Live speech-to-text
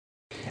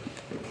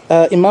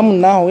Imam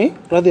Nawawi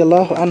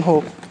radiallahu anhu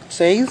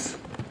says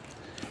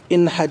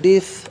in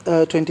Hadith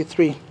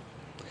 23,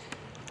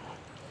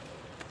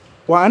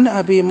 وعن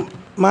أبي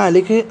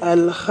مالك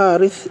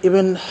al-Ḥarith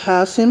ibn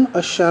ḥasim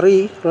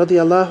al-Shari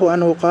radiallahu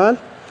anhu قال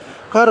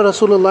قال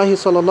رسول الله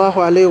صلى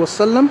الله عليه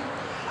وسلم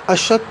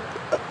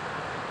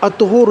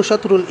الطهور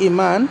شطر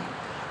الإيمان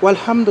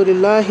والحمد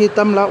لله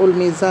تملأ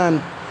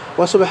الميزان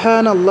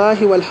وسبحان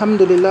الله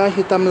والحمد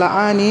لله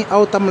تملأان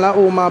أو تملأ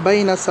ما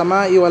بين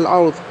السماء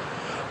والأرض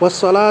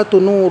والصلاة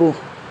نور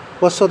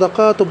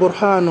والصدقات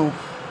برهان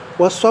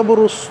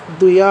والصبر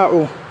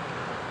ضياء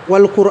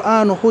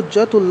والقرآن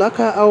حجة لك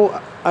أو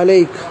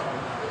عليك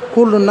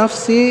كل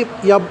نفس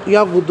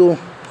يغدو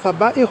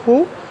فبائح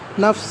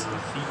نفس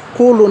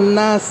كل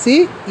الناس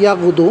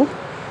يغدو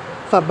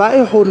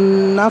فبائح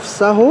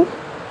نفسه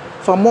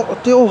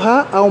فمعطئها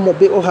أو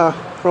مبئها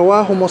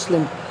رواه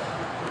مسلم.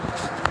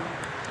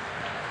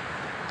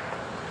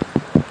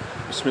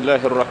 بسم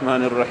الله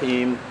الرحمن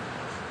الرحيم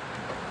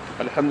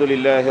الحمد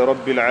لله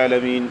رب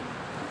العالمين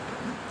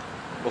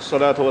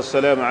والصلاة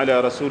والسلام على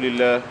رسول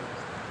الله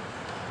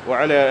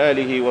وعلى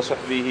آله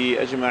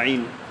وصحبه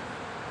أجمعين.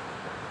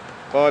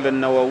 قال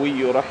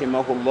النووي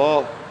رحمه الله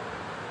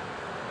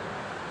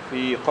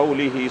في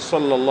قوله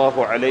صلى الله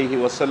عليه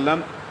وسلم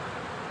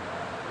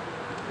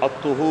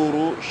الطهور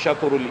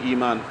شطر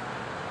الإيمان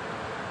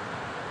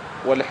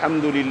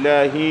والحمد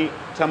لله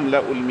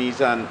تملأ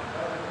الميزان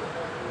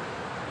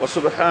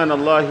وسبحان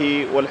الله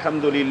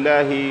والحمد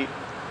لله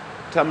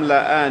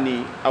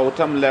تملأان أو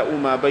تملأ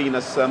ما بين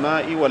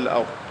السماء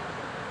والأرض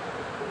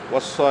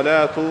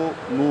والصلاة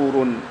نور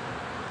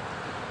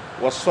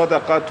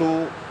والصدقة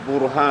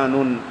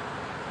برهان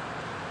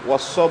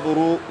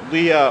والصبر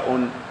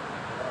ضياء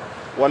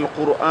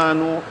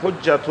والقرآن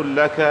حجة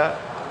لك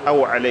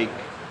أو عليك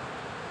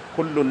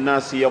كل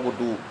الناس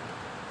يغدو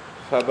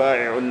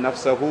فبائع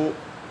نفسه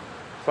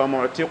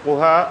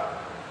فمعتقها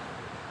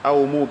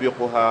أو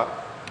موبقها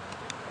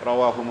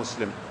رواه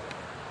Muslim.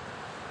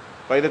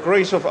 By the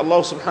grace of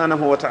Allah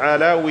subhanahu wa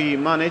ta'ala, we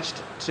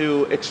managed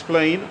to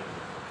explain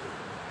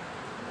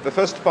the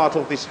first part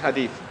of this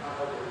hadith,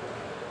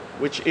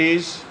 which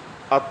is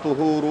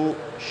at-tuhuru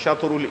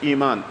shatrul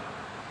iman.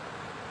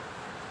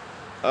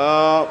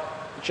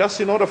 Just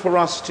in order for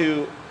us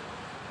to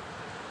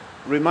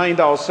remind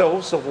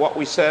ourselves of what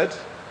we said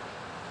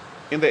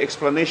in the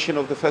explanation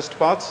of the first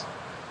part,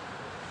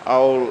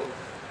 I'll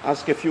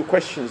ask a few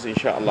questions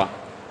inshallah.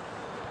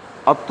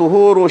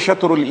 At-tuhuru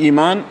shatrul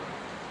iman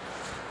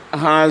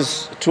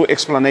has two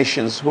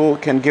explanations. Who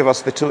can give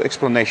us the two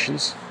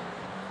explanations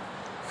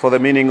for the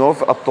meaning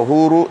of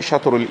at-tuhuru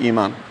shatrul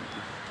iman?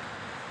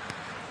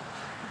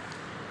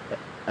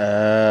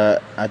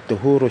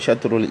 At-tuhuru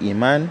shatrul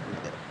iman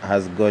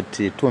has got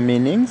two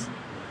meanings.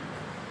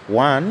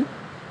 One,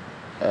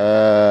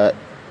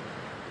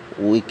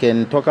 we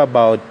can talk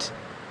about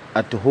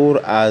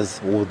at-tuhur as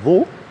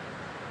wudu,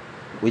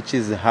 which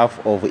is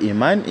half of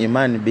iman,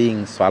 iman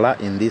being salah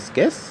in this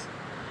case.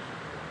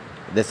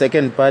 The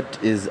second part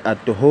is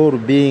at-tuhur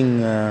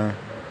being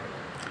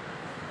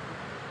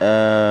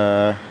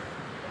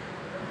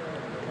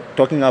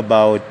talking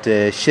about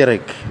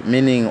shirk,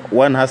 meaning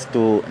one has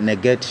to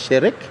negate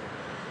shirk.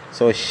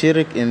 So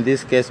shirk in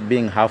this case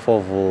being half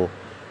of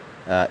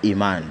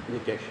iman,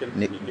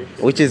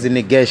 which is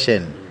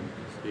negation,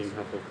 being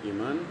half of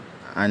iman,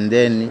 and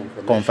then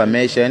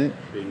confirmation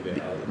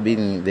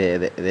being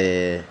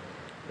the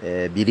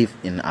belief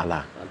in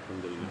Allah.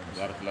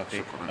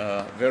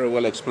 Very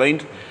well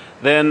explained.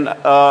 Then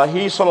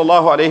he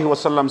sallallahu alayhi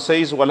wasallam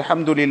says,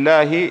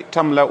 "Walhamdulillahi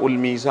tamla'ul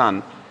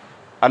mizan."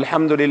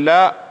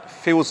 Alhamdulillah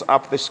fills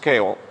up the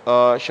scale.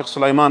 Sheikh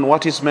Sulaiman,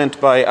 what is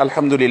meant by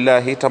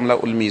Alhamdulillahi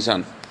tamla'ul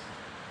mizan?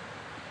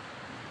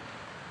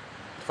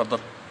 Tafadhal.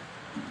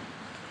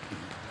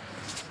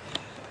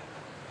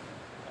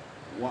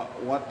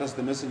 What does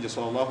the Messenger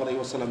sallallahu alayhi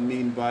wasallam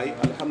mean by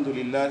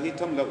Alhamdulillahi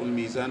tamla'ul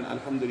mizan?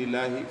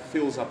 Alhamdulillahi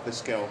fills up the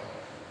scale.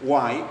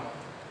 Why?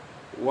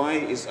 Why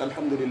is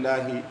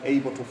Alhamdulillah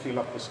able to fill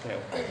up the scale?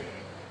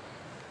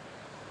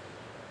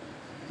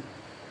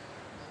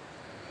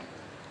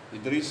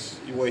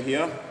 Idris, you were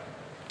here.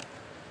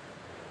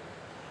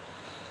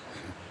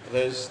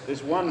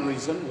 There's one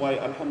reason why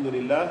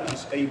Alhamdulillah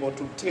is able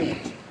to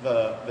tilt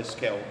the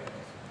scale.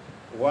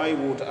 Why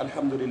would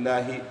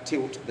Alhamdulillah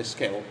tilt the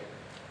scale?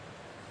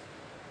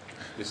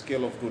 The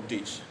scale of good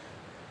deeds.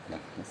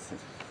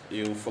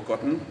 You've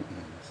forgotten?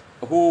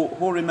 Who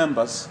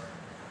remembers?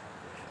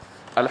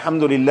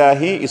 Alhamdulillah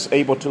is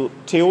able to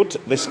tilt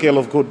the scale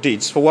of good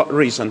deeds. For what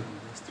reason?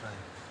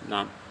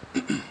 No.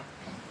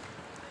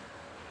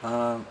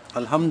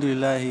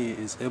 Alhamdulillah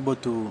is able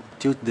to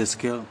tilt the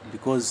scale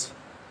because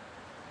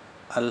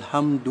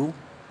al-ḥamdu,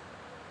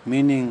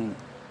 meaning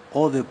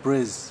all the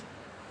praise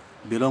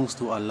belongs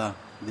to Allah.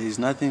 There is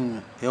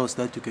nothing else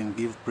that you can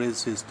give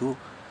praises to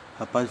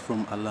apart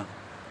from Allah.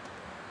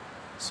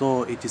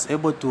 So it is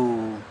able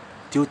to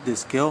tilt the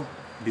scale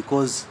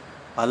because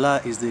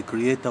Allah is the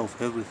creator of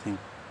everything.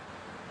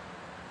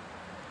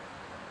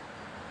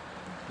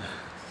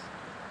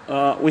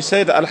 We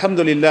said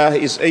Alhamdulillah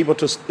is able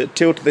to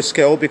tilt the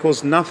scale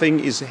because nothing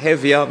is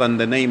heavier than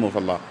the name of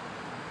Allah.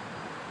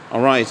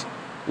 All right.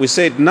 We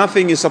said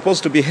nothing is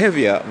supposed to be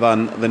heavier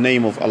than the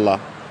name of Allah.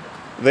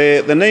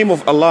 The name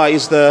of Allah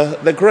is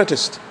the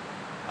greatest.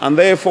 And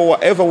therefore,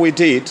 whatever we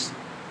did,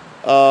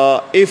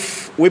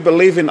 if we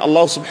believe in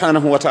Allah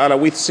subhanahu wa ta'ala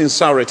with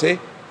sincerity,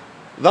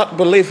 that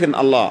belief in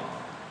Allah,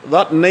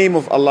 that name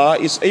of Allah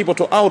is able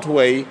to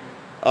outweigh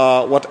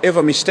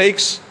whatever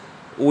mistakes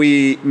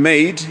we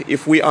made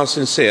if we are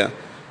sincere.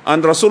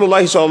 And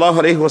Rasulullah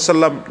sallallahu alayhi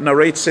wasallam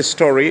narrates a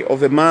story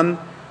of a man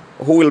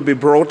who will be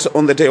brought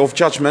on the day of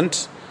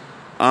judgment,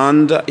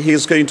 and he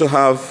is going to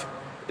have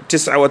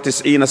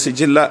 99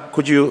 sijilla.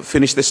 Could you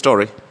finish the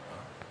story?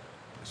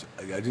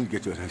 I didn't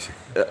get what I said.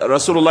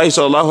 Rasulullah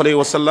sallallahu alayhi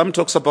wasallam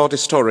talks about a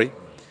story.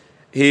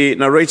 He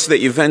narrates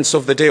the events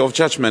of the day of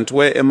judgment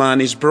where a man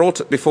is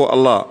brought before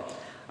Allah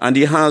and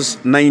he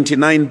has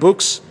 99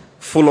 books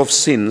full of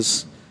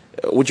sins.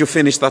 Would you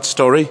finish that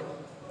story?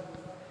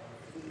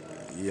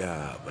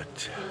 Yeah,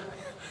 but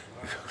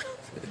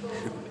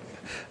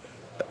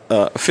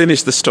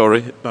Finish the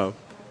story. No.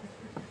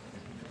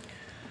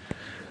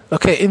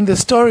 Okay, in the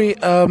story,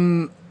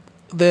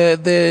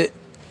 the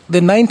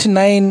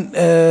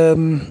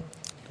 99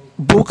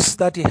 books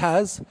that he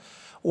has,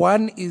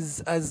 one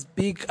is as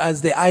big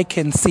as the eye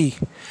can see,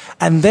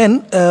 and then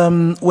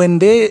when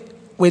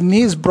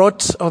he is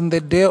brought on the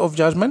day of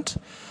judgment,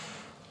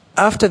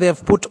 after they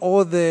have put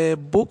all the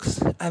books,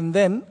 and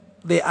then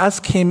they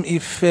ask him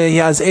if he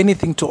has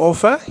anything to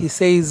offer. He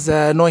says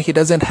no, he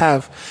doesn't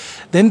have.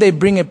 Then they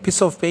bring a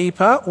piece of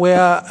paper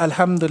where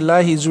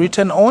Alhamdulillah is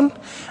written on,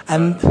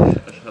 and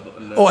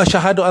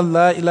Ashhadu an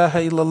la ilaha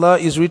illallah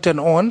is written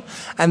on,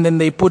 and then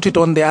they put it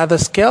on the other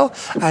scale,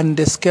 and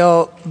the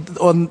scale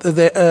on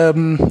the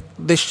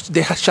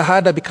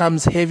shahada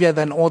becomes heavier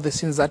than all the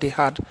sins that he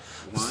had.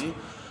 Why?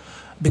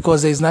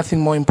 Because there is nothing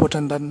more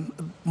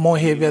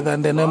heavier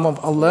than the name of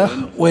Allah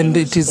when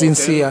it is in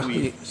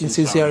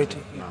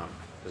sincerity.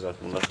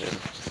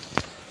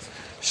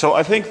 So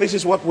I think this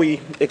is what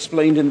we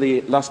explained in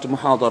the last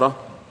muhadara.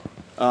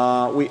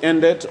 We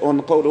ended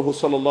on قوله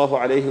صلى الله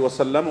عليه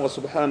وسلم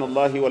وسبحان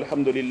الله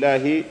والحمد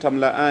لله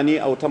تملأان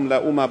أو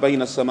تملأ ما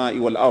بين السماء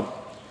والأرض.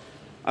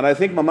 And I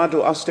think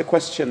Mamadu asked a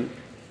question.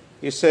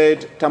 He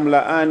said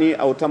تملأان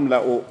أو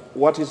تملأ.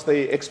 What is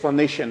the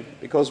explanation?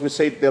 Because we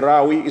said the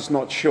Rawi is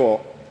not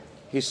sure.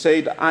 He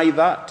said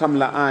either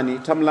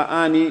تملأان.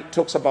 تملأان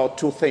talks about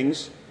two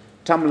things.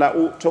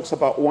 تملأ talks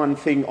about one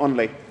thing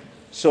only.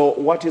 So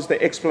what is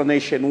the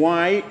explanation?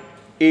 Why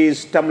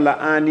is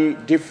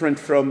tamla'ani different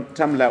from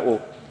tamla'u?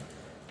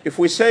 If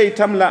we say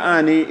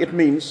tamla'ani, it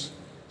means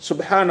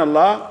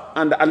subhanallah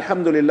and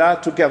alhamdulillah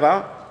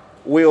together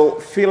will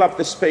fill up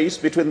the space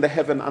between the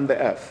heaven and the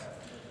earth.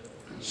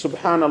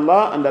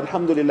 Subhanallah and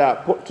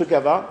alhamdulillah put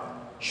together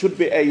should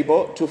be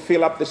able to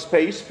fill up the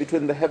space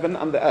between the heaven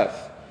and the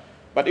earth.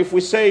 But if we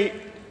say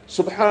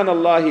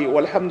subhanallahi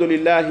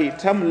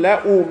walhamdulillahi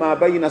tamla'u ma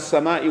bayna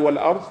as-sama'i wal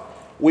ard,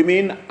 we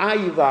mean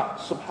either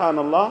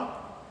subhanallah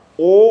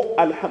or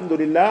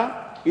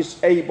alhamdulillah is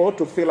able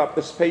to fill up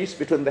the space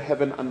between the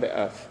heaven and the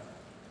earth.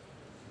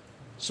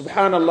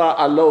 Subhanallah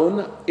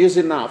alone is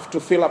enough to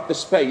fill up the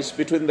space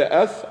between the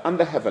earth and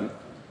the heaven.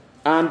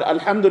 And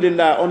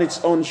alhamdulillah on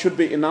its own should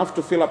be enough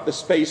to fill up the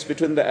space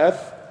between the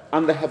earth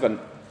and the heaven.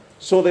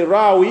 So the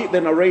Rawi,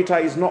 the narrator,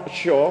 is not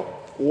sure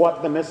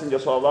what the Messenger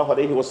sallallahu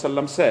alaihi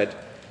wasallam said.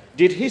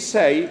 Did he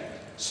say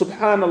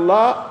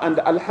subhanallah and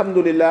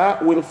alhamdulillah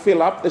will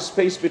fill up the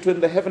space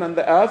between the heaven and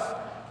the earth?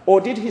 Or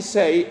did he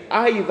say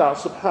either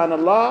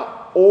subhanallah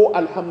or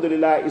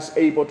alhamdulillah is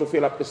able to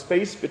fill up the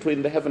space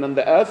between the heaven and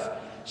the earth?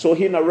 So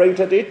he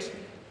narrated it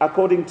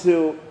according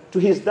to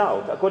his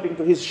doubt, according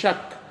to his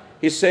shak.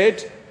 He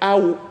said,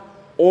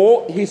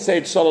 or he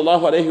said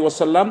sallallahu alayhi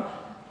wasallam,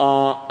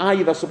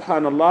 either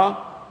subhanallah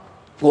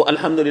or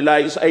alhamdulillah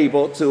is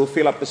able to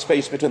fill up the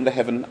space between the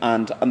heaven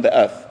and the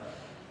earth.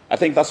 I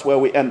think that's where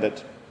we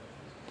ended.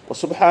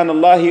 وسبحان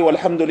الله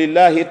والحمد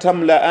لله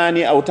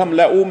تملأان أو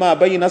تملأ ما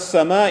بين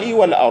السماء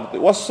والأرض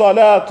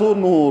والصلاة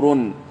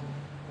نور.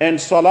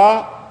 And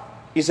salah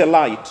is a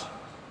light.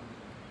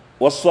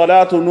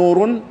 والصلاة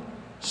نور.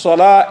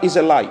 Salah is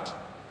a light.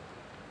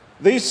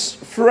 This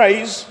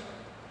phrase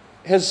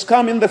has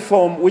come in the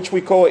form which we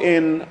call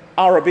in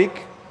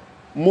Arabic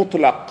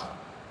mutlaq.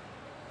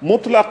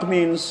 Mutlaq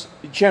means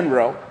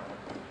general.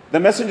 The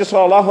Messenger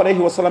sallallahu alaihi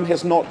wasallam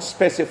has not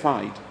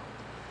specified.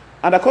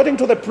 And according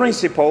to the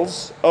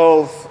principles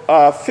of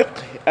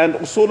fiqh and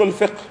usul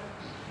al-fiqh,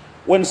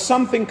 when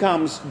something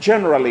comes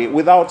generally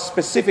without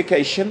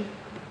specification,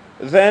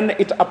 then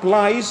it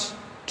applies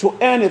to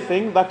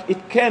anything that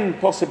it can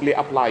possibly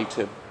apply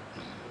to.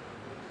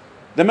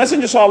 The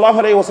Messenger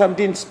sallallahu alaihi wasallam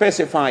didn't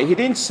specify. He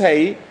didn't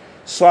say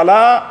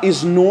salah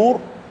is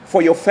nur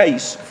for your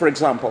face, for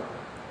example.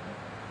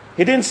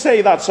 He didn't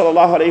say that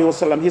sallallahu alaihi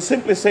wasallam. He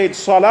simply said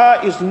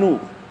salah is nur.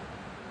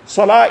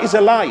 Salah is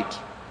a light.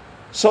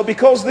 So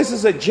because this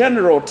is a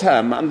general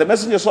term and the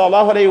Messenger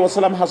sallallahu alaihi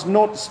wasallam has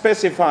not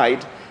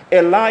specified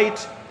a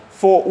light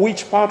for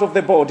which part of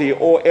the body,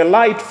 or a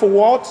light for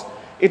what?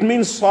 It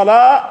means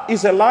salah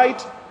is a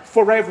light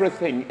for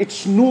everything.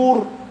 It's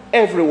nur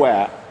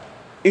everywhere.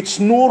 It's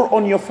nur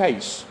on your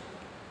face.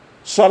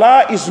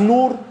 Salah is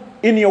nur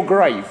in your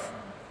grave.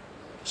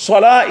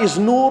 Salah is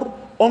nur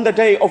on the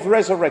day of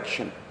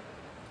resurrection.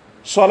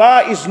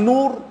 Salah is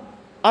nur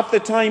at the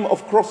time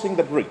of crossing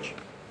the bridge.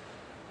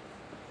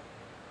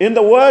 In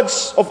the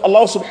words of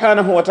Allah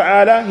subhanahu wa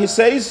ta'ala, He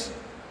says,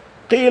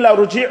 قِيلَ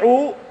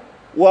رُجِعُوا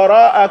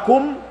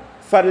وَرَاءَكُمْ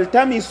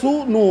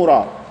فَالْتَمِسُوا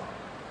نُورًا.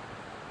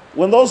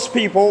 When those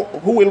people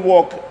who will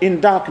walk in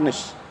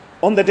darkness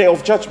on the day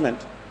of judgment,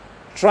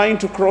 trying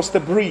to cross the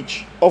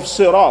bridge of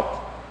Sirat,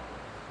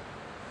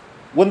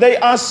 when they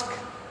ask,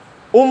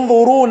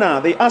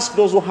 Unzuruna, they ask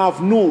those who have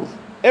nur.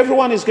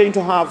 Everyone is going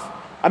to have,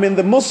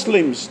 the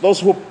Muslims, those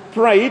who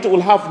prayed,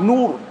 will have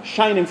nur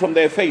shining from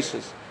their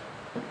faces.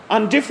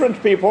 And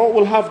different people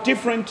will have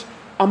different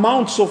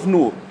amounts of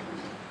nur.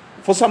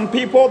 For some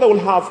people, they will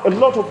have a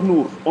lot of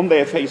nur on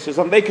their faces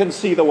and they can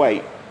see the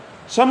way.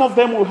 Some of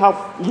them will have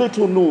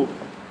little nur.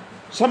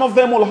 Some of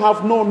them will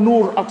have no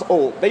nur at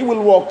all. They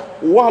will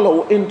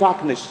wallow in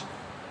darkness.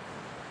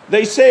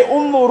 They say,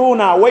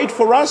 Unzuruna, wait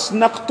for us,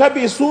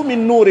 naqtabisu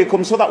min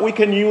nurikum, so that we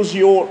can use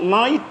your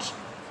light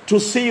to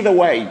see the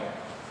way.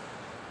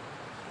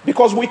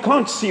 Because we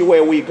can't see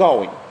where we're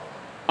going.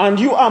 And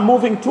you are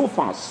moving too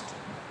fast.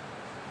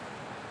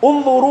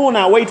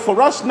 Unzuruna, wait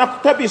for us,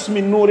 naqtabis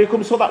min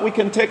nurikum, so that we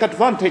can take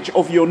advantage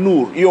of your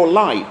nur, your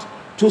light,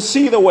 to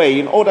see the way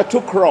in order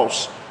to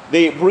cross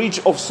the bridge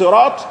of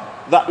Sirat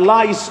that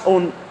lies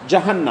on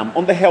Jahannam,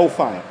 on the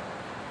hellfire.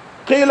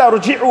 قِيلَ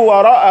رُجِعُوا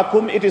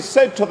وَرَاءَكُمْ. It is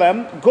said to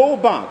them, go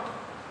back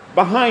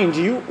behind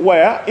you,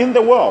 where? In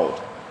the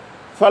world.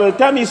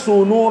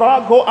 فَالْتَمِسُوا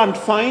نُورًا. Go and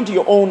find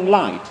your own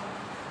light.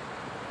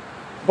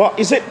 But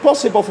is it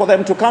possible for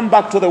them to come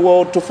back to the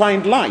world to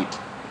find light?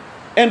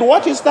 And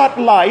what is that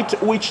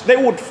light which they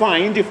would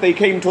find if they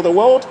came to the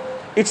world?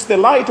 It's the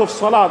light of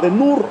Salah, the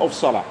nur of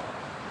Salah.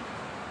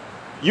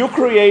 You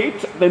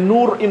create the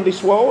nur in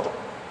this world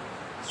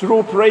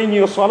through praying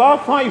your Salah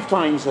 5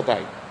 times a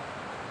day.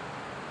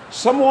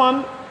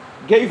 Someone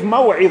gave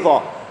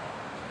maw'idha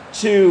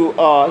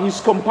to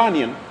his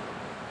companion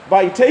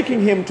by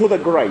taking him to the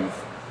grave.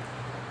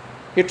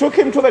 He took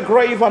him to the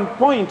grave and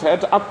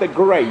pointed at the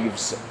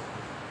graves.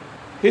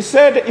 He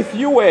said, if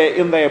you were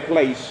in their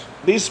place,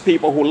 these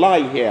people who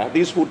lie here,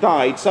 these who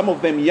died, some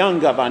of them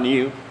younger than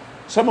you,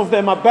 some of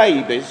them are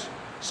babies,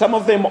 some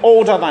of them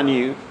older than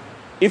you.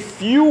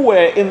 If you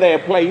were in their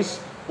place,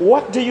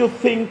 what do you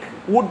think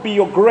would be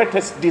your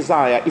greatest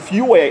desire if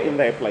you were in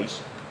their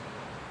place?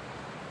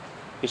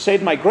 He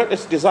said, my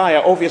greatest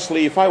desire,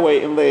 obviously, if I were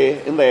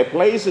in their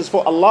place, is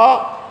for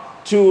Allah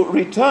to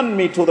return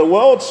me to the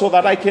world so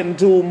that I can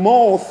do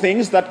more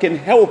things that can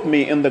help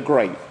me in the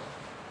grave.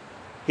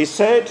 He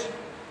said,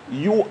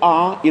 you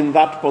are in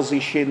that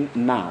position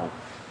now.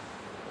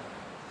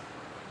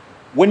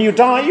 When you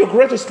die, your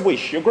greatest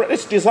wish, your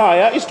greatest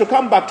desire is to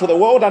come back to the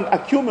world and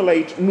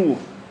accumulate nur.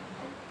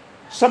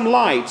 Some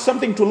light,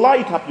 something to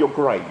light up your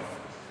grave.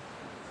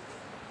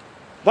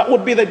 That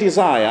would be the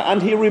desire.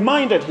 And he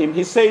reminded him,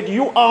 he said,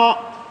 you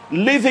are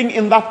living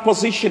in that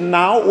position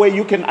now where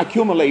you can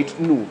accumulate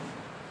nur.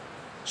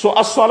 So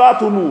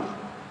as-salatu nur.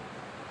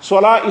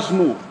 Salah is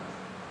nur.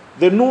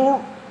 The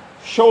nur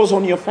shows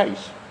on your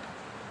face.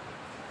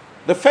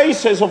 The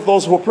faces of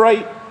those who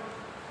pray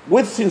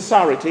with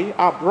sincerity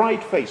are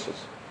bright faces.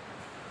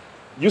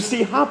 You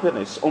see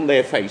happiness on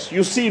their face.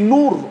 You see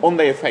nur on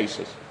their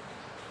faces.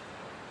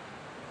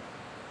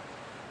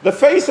 The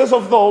faces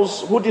of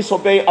those who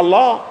disobey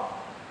Allah,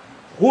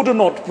 who do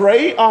not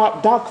pray,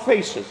 are dark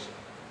faces.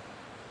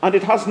 And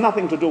it has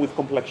nothing to do with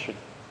complexion.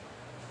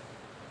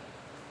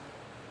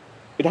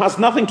 It has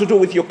nothing to do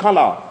with your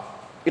color.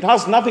 It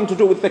has nothing to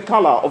do with the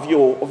color of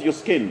your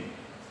skin.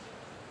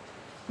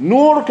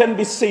 Nur can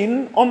be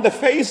seen on the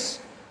face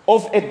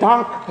of a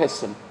dark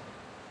person.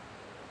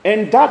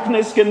 And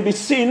darkness can be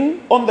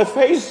seen on the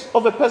face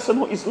of a person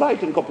who is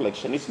light in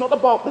complexion. It's not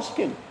about the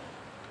skin.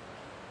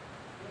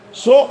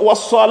 So,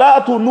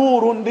 was-salatu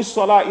nurun, this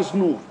salah is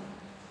nur.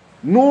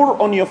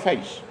 Nur on your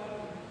face.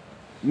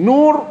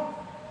 Nur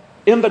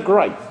in the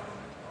grave.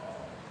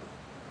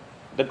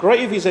 The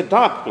grave is a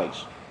dark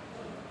place.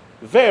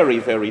 Very,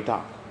 very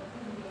dark.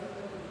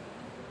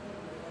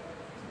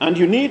 And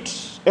you need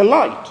a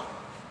light.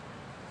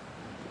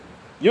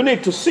 You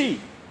need to see.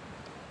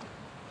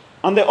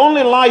 And the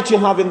only light you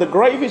have in the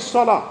grave is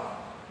salah.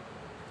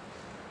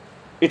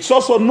 It's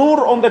also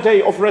nur on the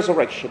day of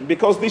resurrection,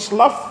 because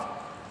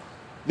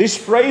this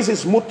phrase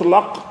is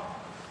mutlaq.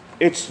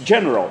 It's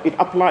general. It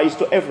applies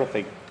to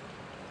everything.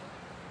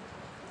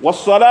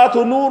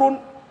 Was-salatu nurun,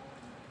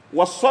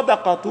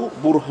 was-sadaqatu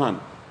burhan.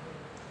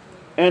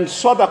 And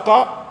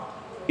sadaqah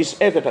is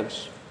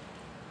evidence.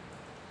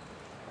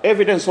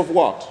 Evidence of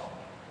what?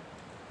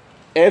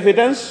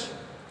 Evidence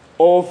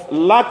of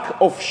lack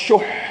of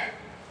shuh.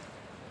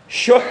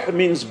 Shuh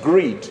means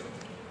greed.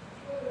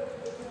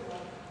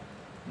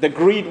 The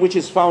greed which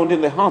is found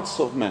in the hearts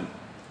of men.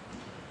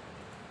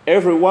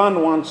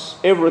 Everyone wants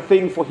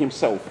everything for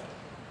himself.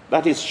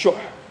 That is shuh.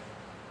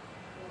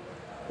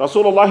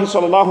 Rasulullah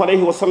sallallahu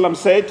alayhi wa sallam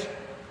said,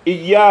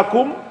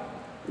 Iyyakum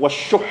wa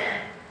shuh.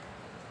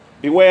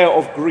 Beware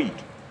of greed.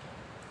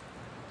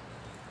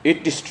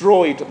 It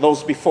destroyed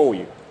those before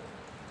you.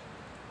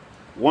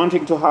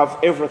 Wanting to have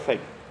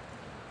everything.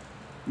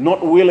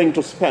 Not willing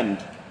to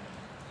spend.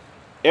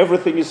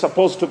 Everything is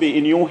supposed to be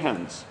in your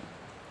hands.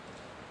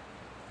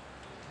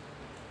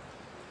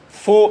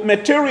 For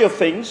material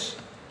things,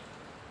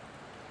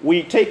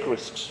 we take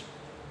risks.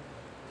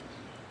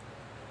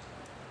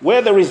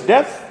 Where there is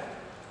death,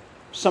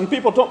 some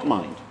people don't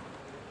mind.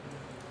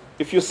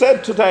 If you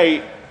said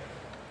today,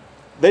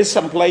 there's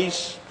some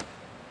place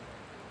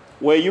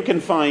where you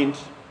can find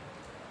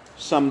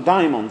some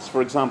diamonds,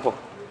 for example,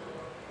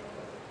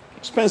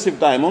 expensive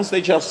diamonds,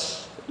 they're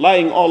just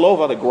lying all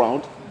over the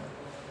ground.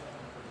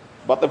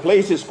 But the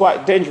place is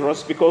quite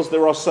dangerous because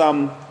there are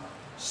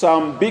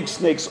some big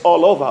snakes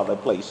all over the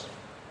place.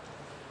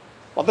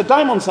 But the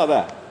diamonds are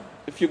there.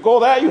 If you go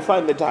there, you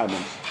find the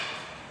diamonds.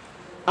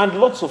 And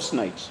lots of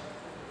snakes.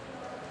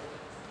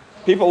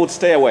 People would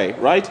stay away,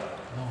 right?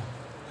 No.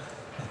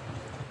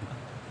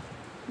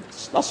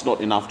 That's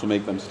not enough to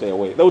make them stay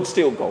away. They would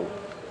still go.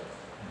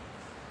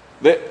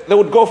 They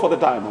would go for the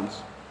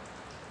diamonds.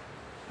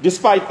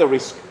 Despite the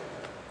risk.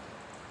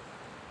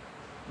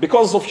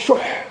 Because of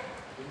shuh,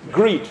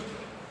 greed.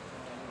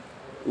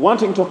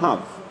 Wanting to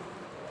have.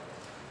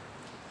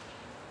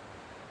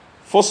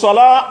 For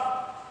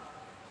salah,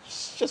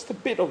 it's just a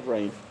bit of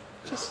rain.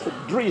 Just a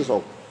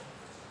drizzle.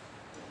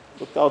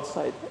 Look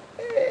outside.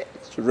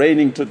 It's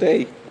raining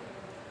today.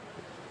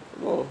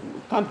 Oh,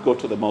 you can't go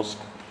to the mosque.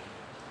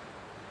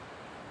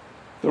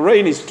 The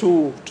rain is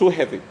too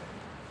heavy.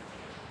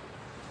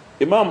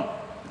 Imam,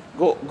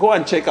 go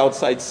and check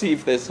outside, see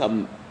if there's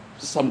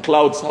some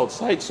clouds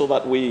outside so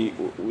that we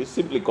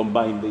simply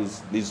combine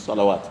these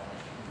salawat.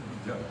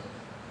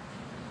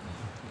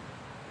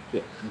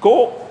 Yeah.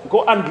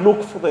 Go and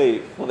look for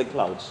the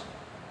clouds.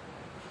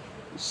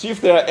 See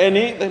if there are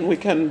any, then we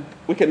can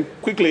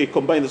quickly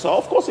combine this.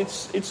 Of course,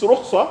 it's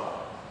rukhsa,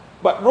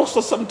 but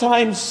rukhsa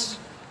sometimes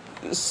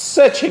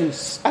searching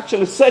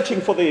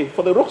for the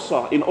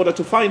rukhsa in order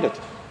to find it.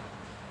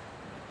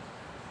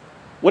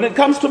 When it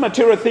comes to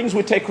material things,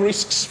 we take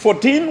risks. For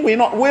deen, we're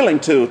not willing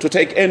to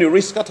take any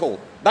risk at all.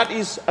 That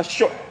is a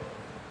shuh.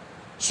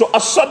 So a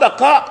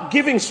sadaqah,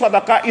 giving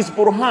sadaqah is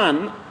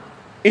burhan.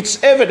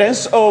 It's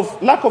evidence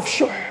of lack of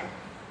shuh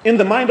in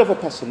the mind of a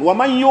person.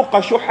 وَمَنْ يُوقَ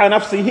شُحَّ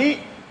نَفْسِهِ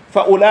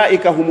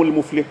فَأُولَٰئِكَ هُمُ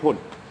الْمُفْلِحُونَ.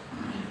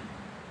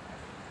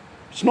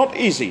 It's not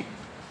easy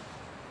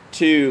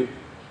to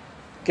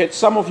get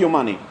some of your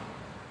money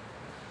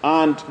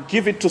and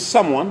give it to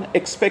someone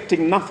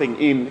expecting nothing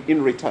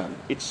in return.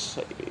 It's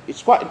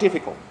quite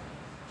difficult.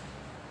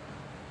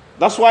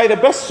 That's why the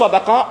best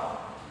sadaqah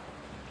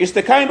is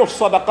the kind of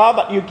sadaqah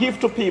that you give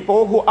to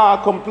people who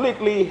are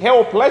completely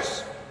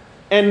helpless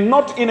and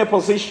not in a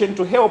position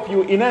to help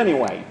you in any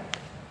way.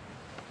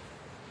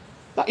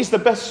 That is the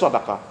best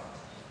sadaqah.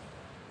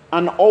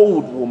 An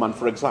old woman,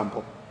 for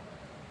example.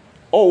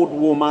 Old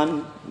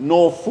woman,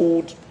 no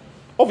food.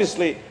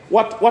 Obviously,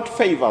 what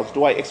favors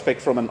do I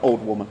expect from an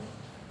old woman?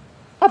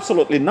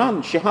 Absolutely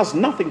none. She has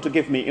nothing to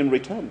give me in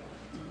return.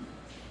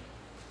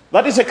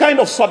 That is a kind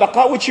of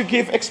sadaqah which you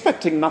give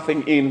expecting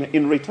nothing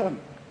in return.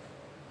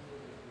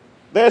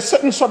 There are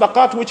certain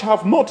sadaqat which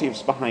have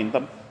motives behind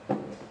them.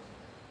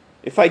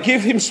 If I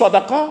give him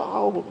sadaqah,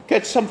 I'll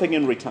get something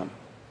in return.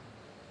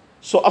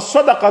 So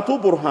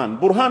as-sadaqatu burhan.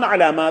 Burhan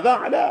ala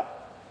madha? Ala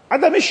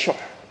adam ash-shuh.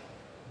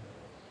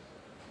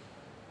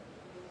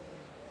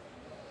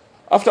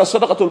 After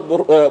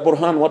sadaqatul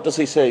burhan, what does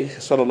he say?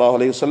 Sallallahu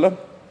alayhi wa sallam.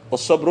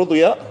 Was-sabru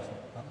diya.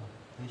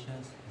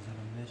 Patience is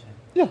illumination.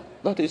 Yeah,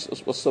 that is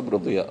was-sabru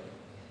diya.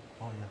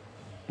 Oh, yeah.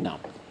 Now,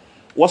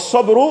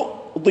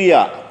 was-sabru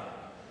diya.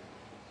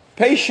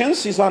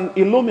 Patience is an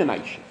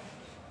illumination.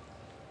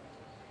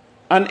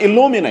 An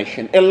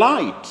illumination, a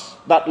light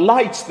that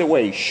lights the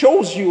way,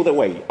 shows you the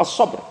way.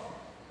 As-sabr.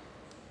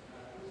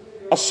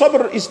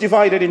 As-sabr is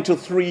divided into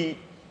three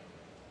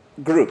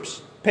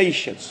groups.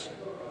 Patience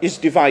is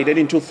divided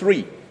into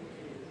three.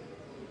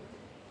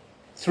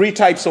 Three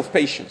types of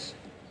patience.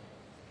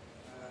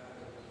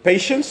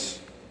 Patience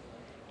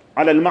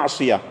ala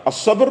al-ma'siyah.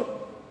 As-sabr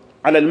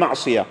ala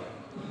al-ma'siyah.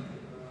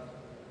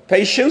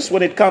 Patience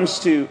when it comes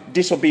to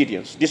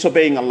disobedience,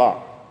 disobeying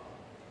Allah.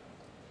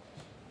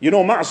 You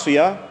know,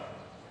 ma'siyah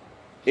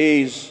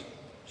is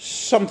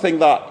something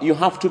that you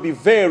have to be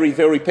very,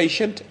 very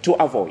patient to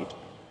avoid.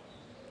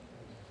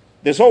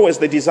 There's always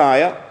the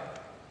desire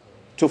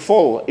to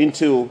fall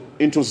into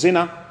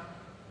zina.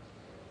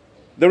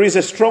 There is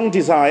a strong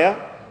desire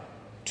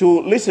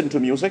to listen to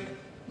music.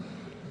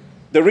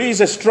 There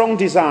is a strong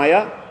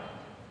desire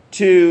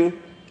to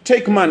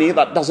take money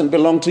that doesn't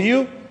belong to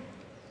you.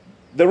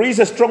 There is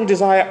a strong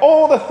desire,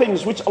 all the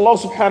things which Allah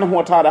subhanahu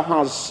wa ta'ala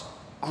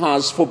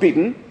has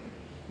forbidden.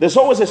 There's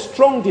always a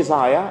strong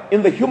desire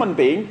in the human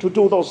being to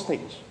do those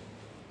things.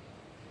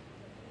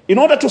 In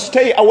order to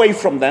stay away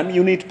from them,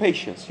 you need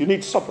patience, you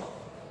need sabr.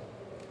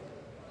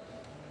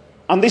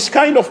 And this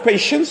kind of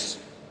patience,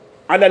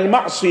 على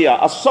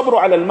المعصية, الصبر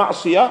على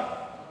المعصية,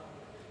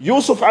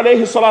 Yusuf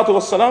alayhi salatu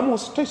wasalam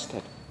was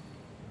tested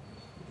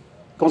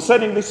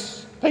concerning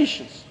this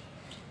patience.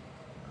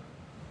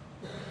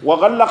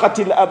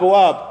 وغلقت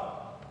الأبواب,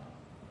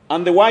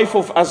 and the wife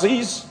of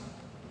Aziz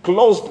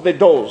closed the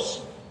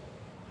doors.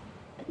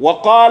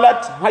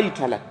 وقالت هيت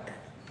لك,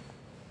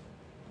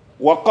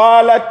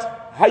 وقالت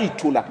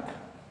هيت لك,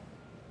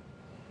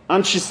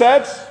 and she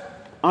said,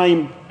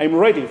 I'm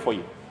ready for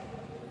you.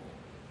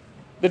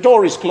 The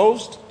door is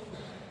closed.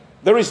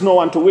 There is no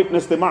one to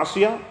witness the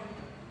ma'siyah.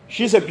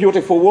 She's a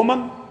beautiful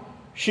woman.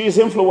 She is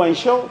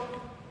influential.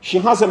 She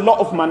has a lot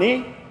of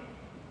money.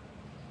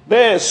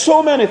 There are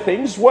so many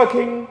things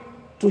working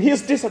to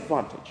his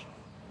disadvantage.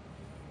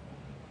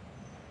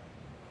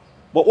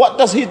 But what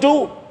does he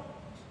do?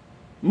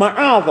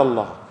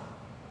 Ma'adallah.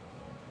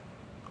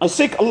 I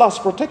seek Allah's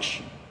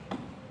protection.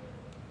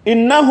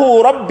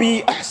 Innahu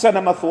Rabbi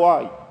ahsana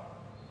mathwai.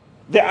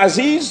 The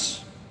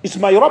Aziz is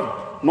my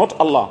Rabb, not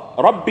Allah.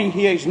 Rabbi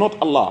here is not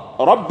Allah.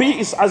 Rabbi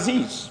is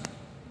Aziz,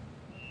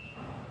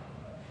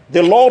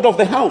 the Lord of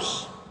the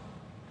house.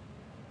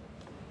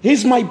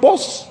 He's my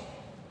boss.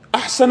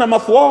 Ahsana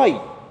mathwai.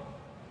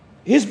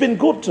 He's been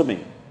good to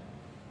me.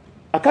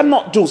 I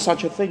cannot do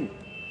such a thing.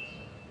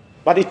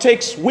 But it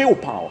takes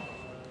willpower.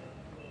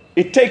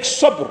 It takes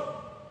sabr.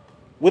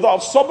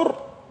 Without sabr,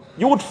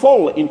 you would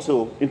fall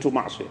into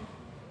ma'asiyah.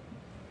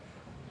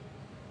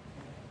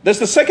 There's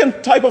the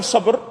second type of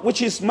sabr,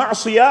 which is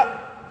ma'asiyah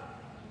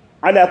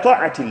ala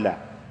ta'atillah.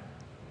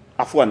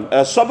 Afwan,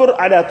 sabr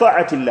ala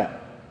ta'atillah.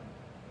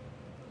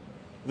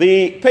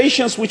 The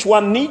patience which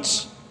one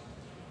needs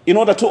in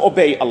order to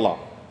obey Allah.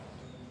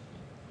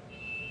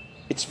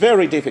 It's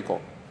very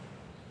difficult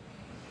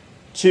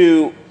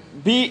to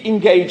be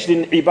engaged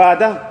in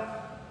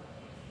ibadah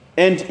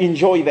and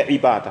enjoy the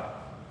ibadah.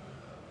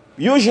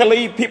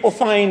 Usually people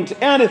find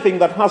anything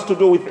that has to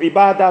do with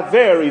ibadah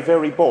very,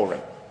 very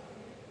boring.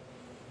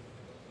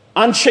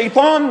 And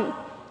shaitan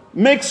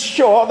makes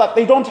sure that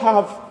they don't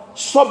have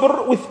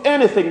sabr with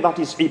anything that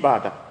is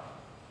ibadah.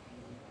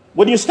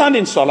 When you stand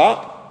in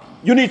salah,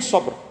 you need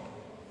sabr.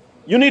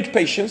 You need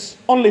patience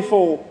only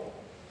for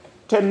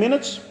 10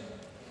 minutes,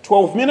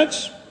 12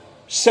 minutes,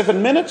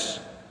 7 minutes.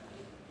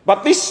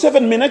 But this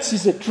 7 minutes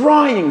is a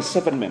trying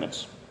 7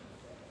 minutes.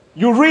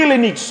 You really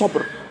need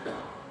sabr.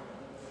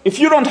 If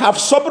you don't have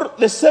sabr,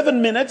 the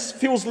 7 minutes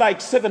feels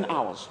like 7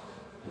 hours.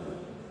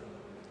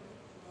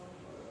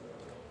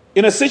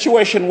 In a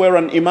situation where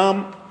an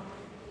imam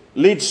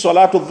leads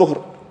Salatul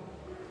Dhuhr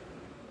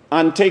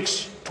and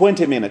takes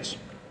 20 minutes,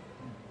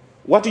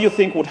 what do you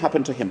think would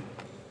happen to him?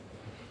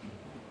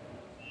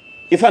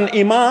 If an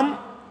imam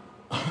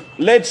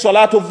led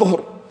Salatul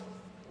Dhuhr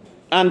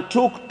and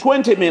took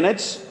 20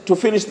 minutes to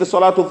finish the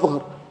Salatul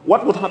Dhuhr,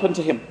 what would happen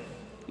to him?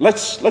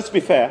 Let's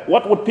be fair.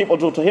 What would people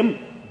do to him?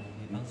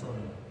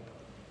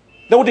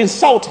 They would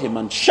insult him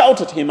and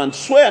shout at him and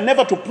swear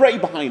never to pray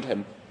behind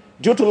him.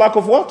 Due to lack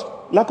of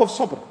what? Lack of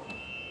sabr.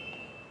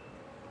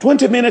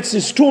 20 minutes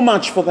is too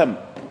much for them.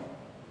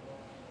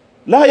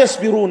 لا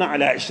يصبرون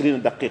على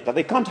 20 دقيقة.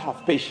 They can't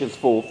have patience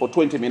for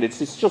 20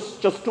 minutes. It's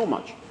just too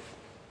much.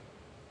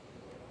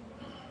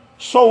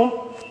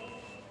 So,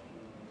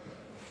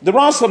 there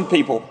are some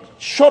people,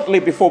 shortly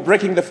before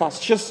breaking the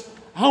fast, just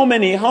how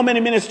many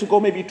minutes to go?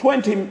 Maybe 2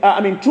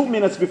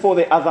 minutes before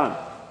the adhan.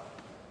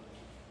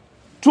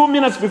 2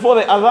 minutes before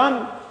the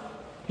adhan,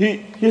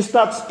 he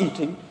starts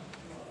eating.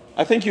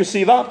 I think you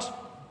see that.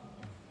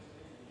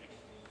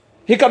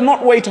 He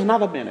cannot wait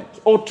another minute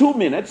or 2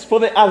 minutes for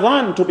the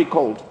adhan to be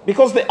called.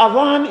 Because the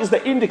adhan is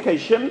the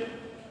indication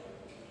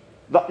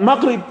that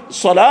Maghrib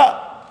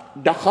Salah,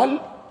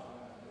 Dakhal,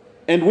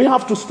 and we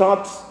have to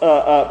start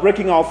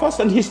breaking our fast.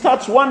 And he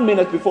starts 1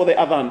 minute before the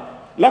adhan.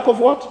 Lack of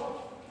what?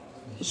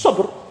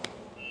 Sabr.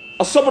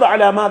 الصبر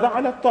على ماذا؟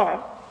 على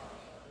الطاعة.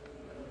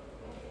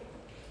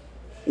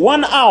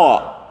 1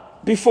 hour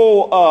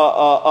before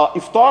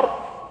iftar,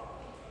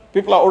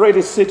 people are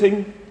already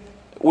sitting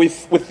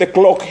with the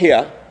clock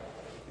here,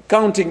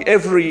 counting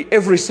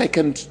every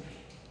second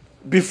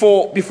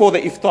before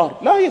the iftar.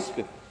 لا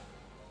يصبر.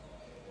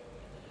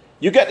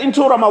 You get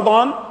into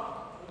Ramadan,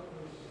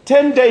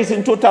 10 days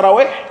into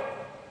Tarawih,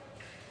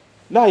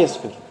 لا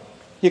يصبر.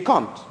 He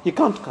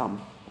can't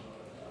come.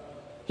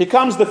 He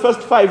comes the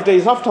first 5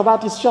 days. After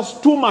that, it's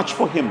just too much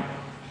for him.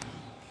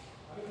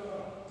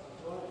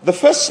 The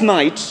first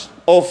night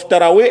of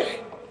Tarawih,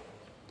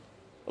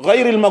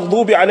 غير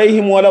المغضوب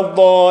عليهم ولا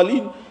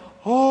الضالين.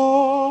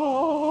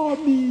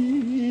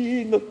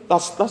 Ameen.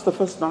 That's the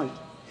first night.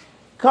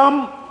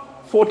 Come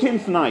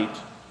 14th night.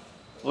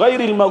 غير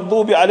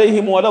المغضوب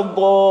عليهم ولا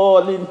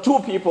الضالين. 2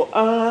 people.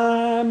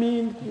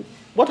 Ameen.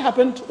 What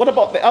happened? What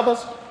about the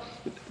others?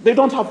 They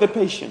don't have the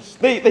patience.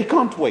 They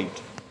can't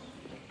wait.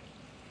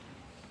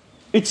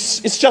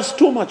 It's just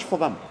too much for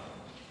them.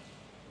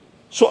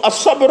 So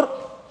as-sabr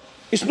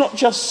is not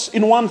just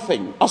in one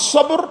thing.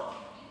 As-sabr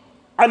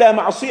ala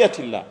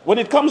ma'asiyatillah. When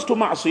it comes to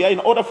ma'asiyah, in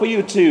order for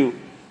you to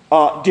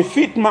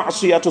defeat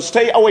ma'asiyah, to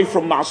stay away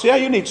from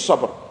ma'asiyah, you need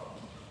sabr.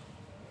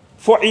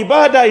 For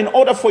ibadah, in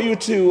order for you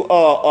to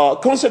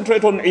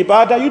concentrate on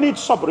ibadah, you need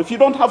sabr. If you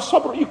don't have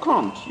sabr, you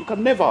can't. You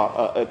can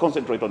never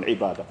concentrate on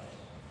ibadah.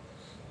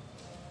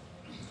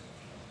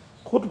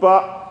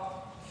 Khutbah,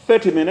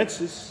 30 minutes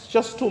is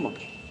just too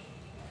much.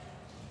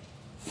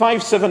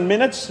 5-7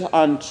 minutes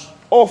and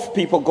off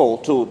people go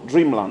to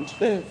dreamland.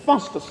 They're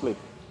fast asleep.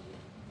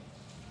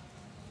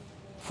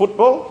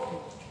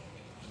 Football,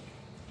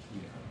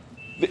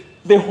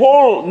 the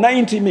whole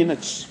 90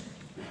 minutes.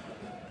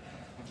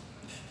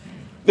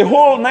 The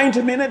whole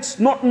 90 minutes,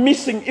 not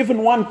missing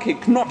even one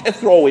kick, not a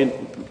throw-in.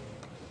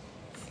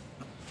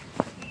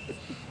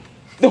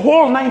 The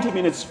whole 90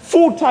 minutes,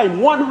 full time,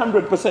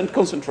 100%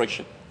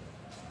 concentration.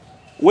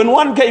 When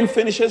one game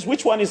finishes,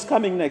 which one is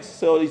coming next?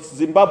 So it's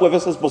Zimbabwe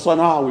versus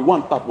Botswana. We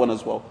want that one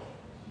as well.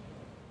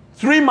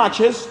 3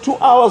 matches, 2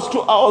 hours,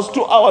 2 hours,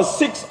 2 hours,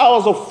 6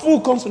 hours of full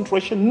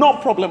concentration, no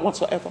problem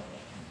whatsoever.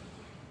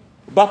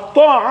 But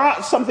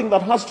ta'ah, something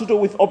that has to do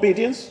with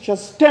obedience,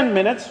 just 10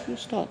 minutes, you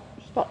start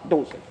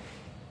dozing.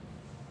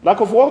 Lack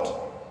of what?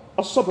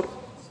 As-sabr.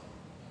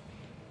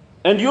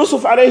 And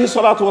Yusuf alayhi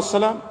salatu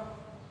wasalam,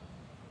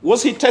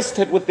 was he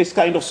tested with this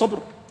kind of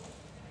sabr?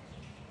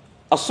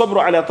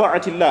 As-sabr ala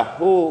ta'atillah.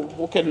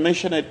 Who can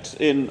mention it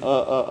in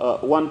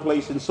one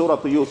place in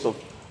Surah Yusuf?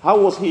 How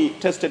was he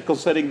tested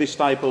concerning this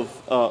type of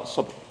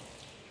sabr?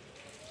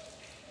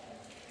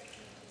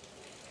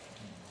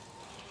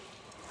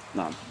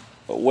 Now,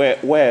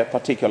 where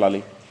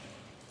particularly?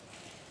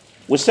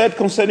 We said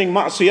concerning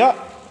ma'siyah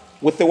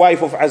with the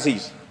wife of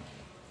Aziz.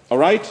 All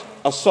right?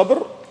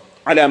 As-sabr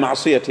ala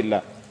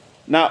ma'siyatillah.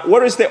 Now,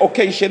 where is the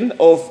occasion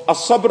of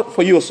as-sabr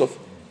for Yusuf?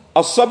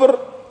 As-sabr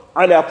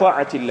ala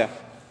ta'atillah.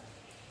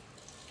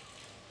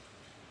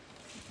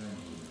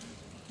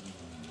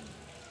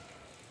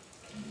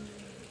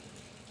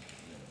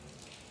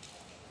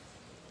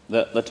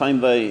 The time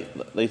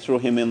they threw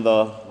him in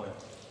the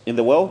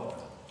well.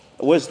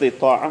 Where's the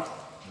ta'ah?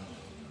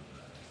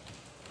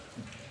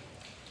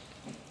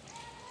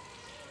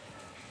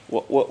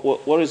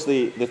 Where is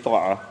the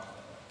ta'ah?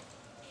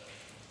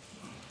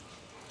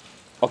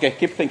 Okay,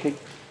 keep thinking.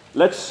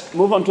 Let's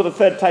move on to the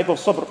third type of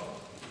sabr.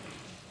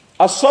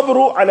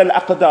 As-sabru ala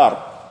al-aqdar.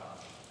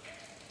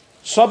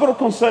 Sabr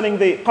concerning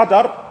the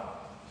qadar,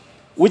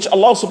 which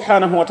Allah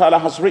subhanahu wa ta'ala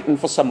has written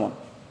for someone.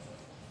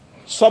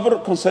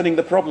 Sabr concerning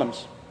the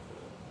problems.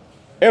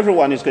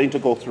 Everyone is going to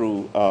go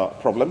through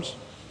problems.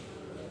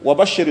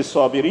 وَبَشِّرِ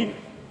الصَّابِرِينَ.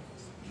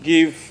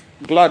 Give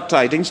glad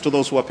tidings to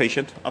those who are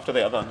patient after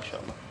the adhan,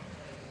 inshallah.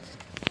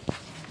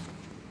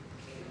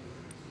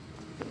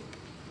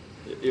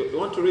 You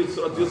want to read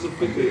Surah Yusuf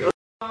quickly?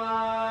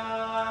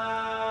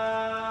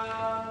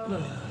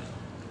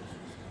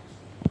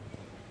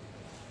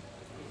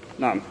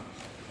 Naam.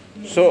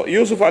 So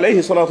Yusuf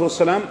alayhi salatu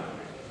wasalam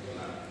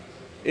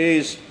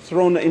is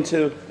thrown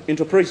into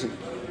prison.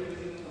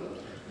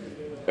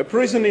 A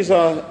prison is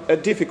a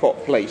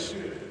difficult place.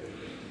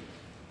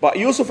 But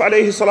Yusuf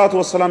alayhi salatu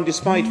wasalam,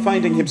 despite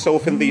finding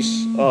himself in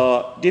this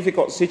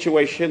difficult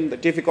situation, the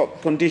difficult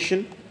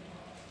condition,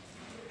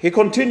 he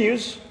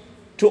continues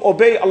to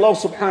obey Allah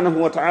subhanahu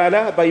wa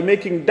ta'ala by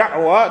making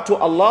da'wah to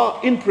Allah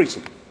in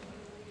prison.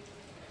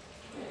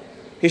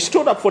 He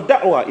stood up for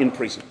da'wah in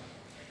prison.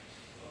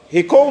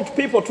 He called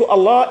people to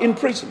Allah in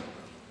prison.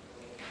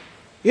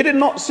 He did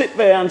not sit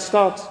there and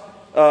start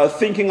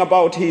thinking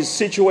about his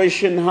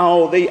situation,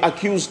 how they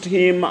accused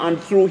him and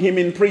threw him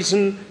in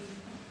prison.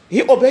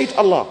 He obeyed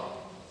Allah.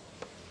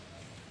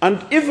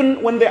 And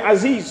even when the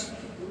Aziz,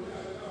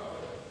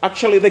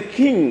 actually the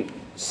king,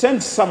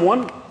 sent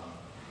someone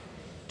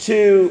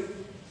to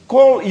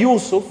call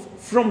Yusuf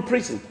from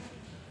prison,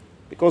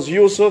 because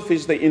Yusuf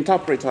is the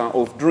interpreter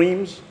of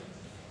dreams,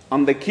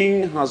 and the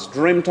king has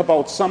dreamt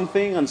about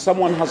something and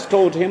someone has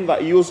told him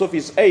that Yusuf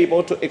is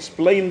able to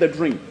explain the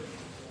dream.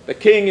 The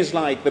king is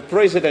like the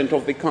president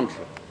of the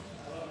country.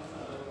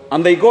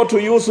 And they go to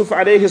Yusuf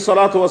alayhi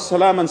salatu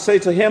wasalam and say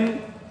to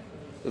him,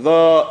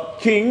 the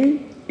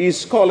king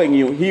is calling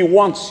you, he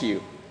wants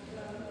you.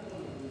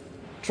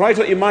 Try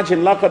to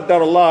imagine, la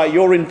qaddarallah,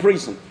 you're in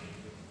prison.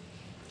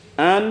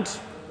 And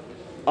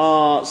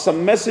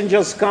some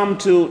messengers come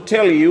to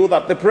tell you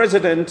that the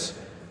president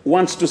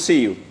wants to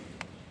see you.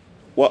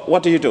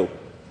 What do you do?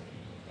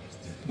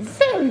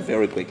 Very,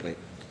 very quickly.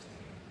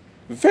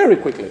 Very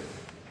quickly.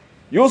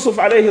 Yusuf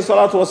alayhi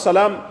salatu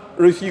wasalam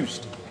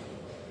refused.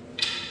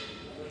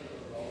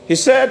 He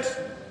said,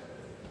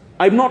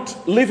 I'm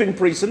not leaving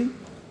prison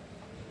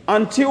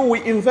until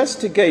we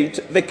investigate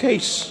the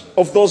case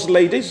of those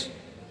ladies.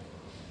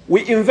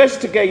 We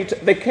investigate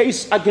the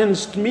case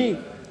against me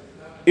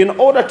in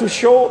order to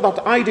show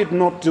that I did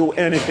not do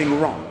anything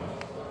wrong.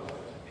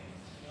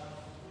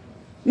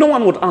 No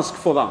one would ask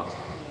for that.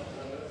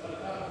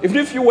 Even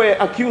if you were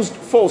accused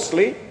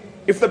falsely,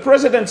 if the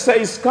president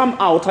says, come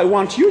out, I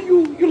want you,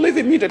 you leave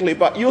immediately.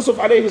 But Yusuf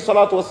alayhi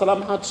salatu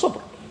wasalam had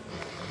sabr.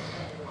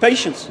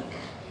 Patience.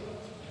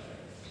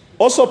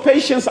 Also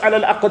patience ala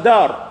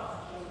al-aqdar,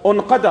 on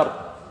qadar.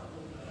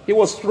 He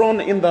was thrown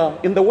in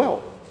the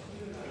well.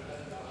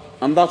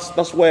 And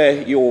that's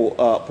where your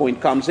point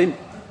comes in.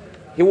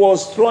 He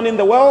was thrown in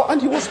the well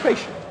and he was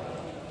patient.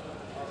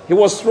 He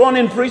was thrown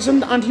in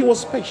prison and he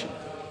was patient.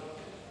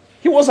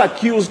 He was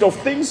accused of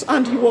things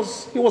and he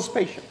was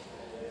patient.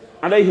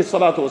 Alayhi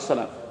salatu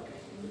wassalam.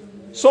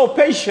 So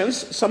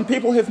patience, some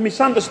people have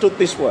misunderstood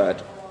this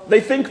word. They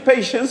think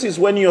patience is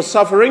when you're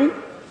suffering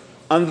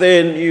and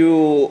then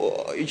you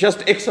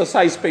just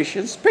exercise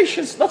patience.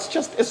 Patience, that's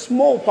just a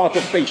small part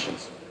of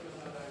patience.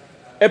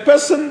 A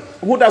person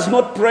who does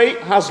not pray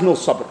has no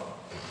sabr.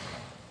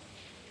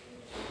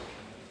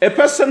 A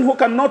person who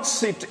cannot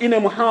sit in a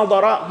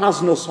muhadara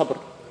has no sabr.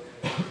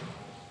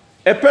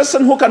 A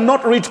person who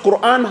cannot read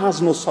Qur'an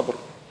has no sabr.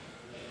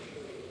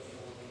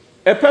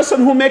 A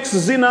person who makes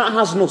zina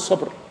has no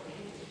sabr.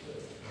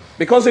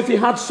 Because if he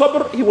had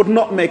sabr, he would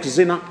not make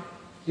zina.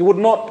 He would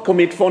not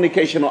commit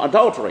fornication or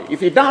adultery. If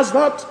he does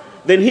that,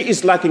 then he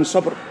is lacking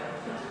sabr.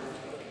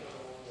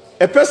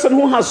 A person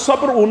who has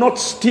sabr will not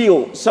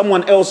steal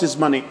someone else's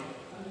money.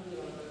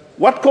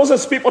 What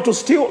causes people to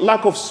steal?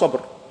 Lack of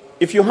sabr.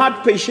 If you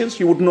had patience,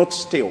 you would not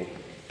steal.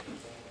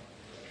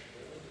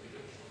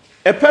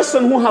 A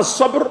person who has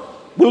sabr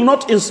will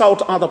not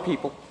insult other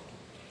people.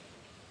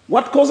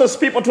 What causes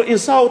people to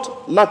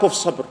insult? Lack of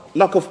sabr,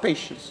 lack of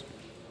patience.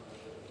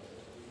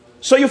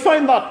 So you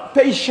find that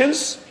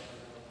patience,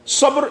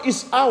 sabr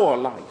is our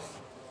life.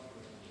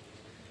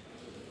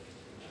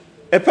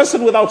 A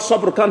person without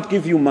sabr can't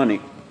give you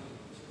money.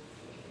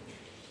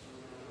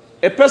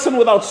 A person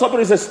without sabr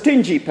is a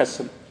stingy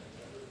person.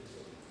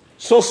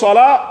 So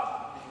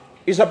salah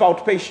is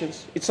about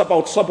patience. It's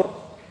about sabr.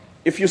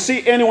 If you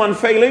see anyone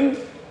failing,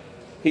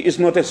 he is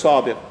not a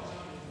sabir.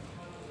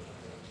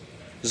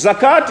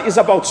 Zakat is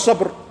about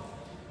sabr.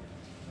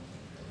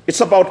 It's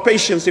about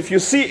patience. If you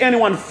see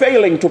anyone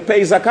failing to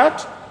pay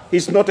zakat,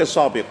 he's not a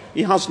sabir.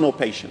 He has no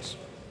patience.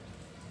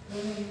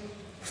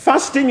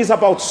 Fasting is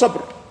about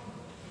sabr.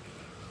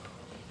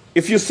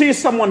 If you see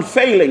someone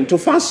failing to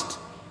fast,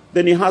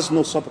 then he has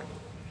no sabr.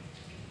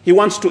 He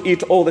wants to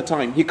eat all the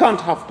time. He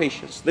can't have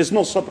patience. There's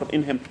no sabr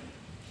in him.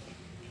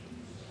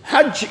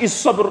 Hajj is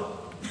sabr.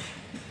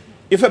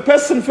 If a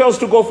person fails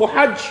to go for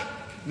Hajj,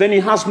 then he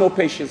has no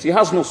patience. He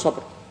has no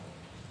sabr.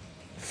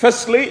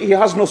 Firstly, he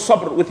has no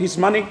sabr with his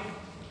money.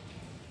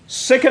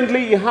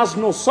 Secondly, he has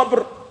no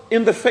sabr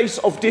in the face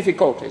of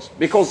difficulties,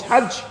 because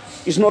Hajj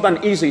is not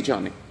an easy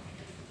journey.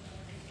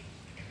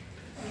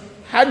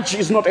 Hajj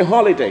is not a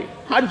holiday.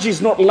 Hajj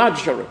is not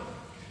luxury.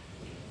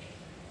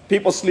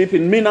 People sleep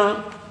in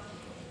Mina.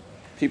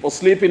 People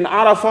sleep in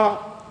Arafah.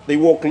 They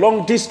walk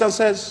long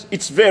distances.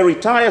 It's very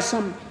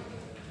tiresome.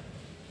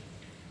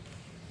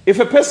 If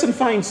a person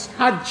finds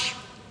Hajj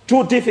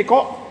too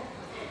difficult,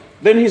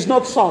 then he's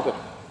not sabr.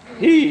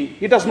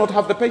 He does not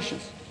have the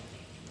patience.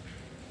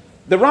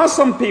 There are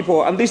some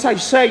people, and this I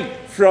say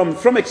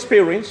from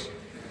experience,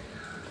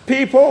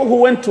 people who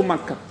went to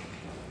Mecca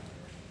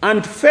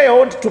and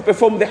failed to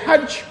perform the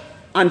Hajj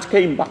and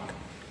came back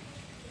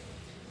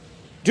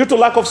due to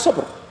lack of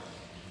sabr.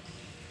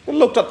 They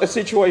looked at the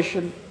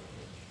situation,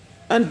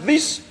 and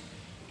this,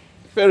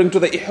 referring to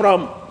the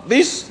ihram,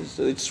 this,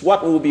 it's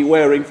what we'll be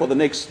wearing for the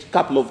next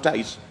couple of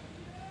days.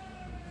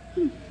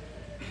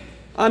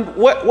 And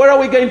where are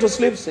we going to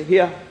sleep? So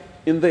here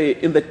in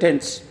the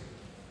tents.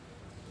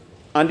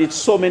 And it's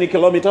so many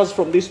kilometers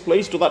from this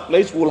place to that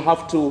place, we'll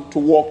have to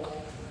walk.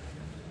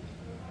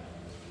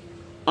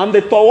 And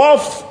the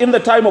tawaf in the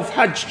time of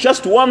Hajj,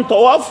 just one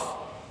tawaf,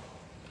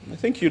 I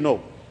think you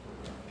know.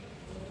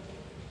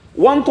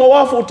 One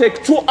tawaf will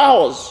take 2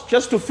 hours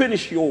just to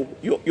finish your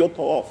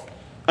tawaf.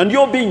 And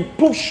you're being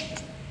pushed.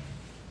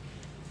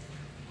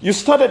 You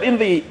started in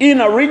the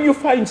inner ring, you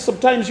find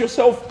sometimes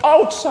yourself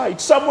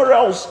outside, somewhere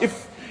else.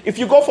 If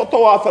you go for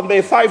tawaf and there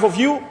are 5 of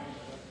you,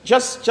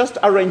 just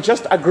arrange,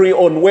 just agree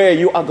on where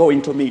you are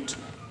going to meet.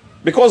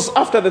 Because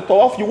after the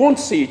tawaf, you won't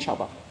see each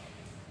other.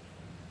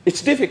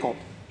 It's difficult.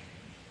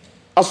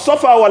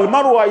 As-Safa wal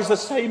Marwa is the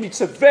same.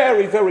 It's a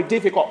very, very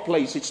difficult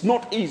place. It's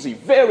not easy,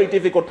 very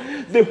difficult.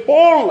 The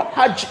whole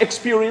Hajj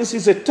experience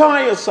is a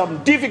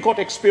tiresome, difficult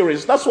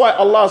experience. That's why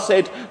Allah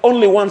said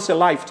only once a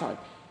lifetime.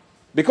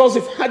 Because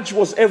if Hajj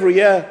was every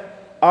year,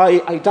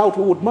 I doubt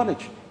we would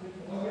manage.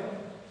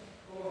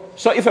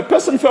 So if a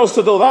person fails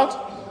to do that,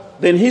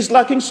 then he's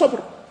lacking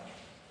sabr.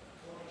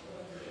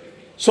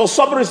 So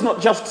sabr is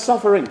not just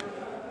suffering.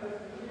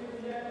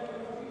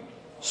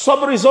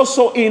 Sabr is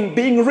also in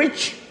being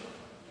rich.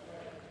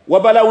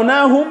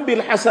 وَبَلَوْنَاهُمْ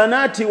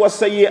بِالْحَسَنَاتِ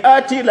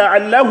وَالسَّيِّئَاتِ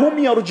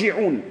لَعَلَّهُمْ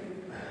يَرْجِعُونَ.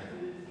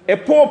 A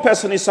poor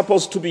person is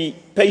supposed to be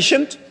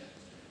patient.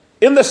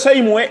 In the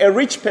same way, a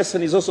rich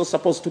person is also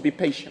supposed to be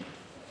patient.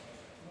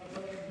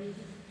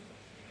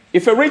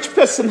 If a rich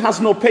person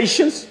has no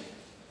patience,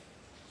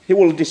 he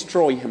will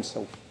destroy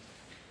himself.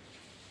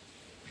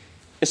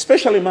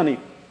 Especially money.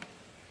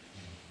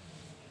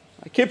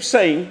 I keep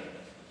saying,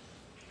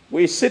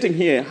 we're sitting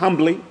here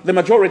humbly. The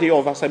majority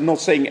of us, I'm not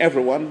saying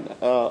everyone,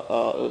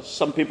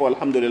 some people,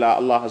 alhamdulillah,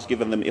 Allah has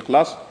given them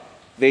ikhlas.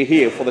 They're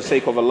here for the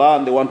sake of Allah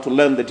and they want to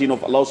learn the deen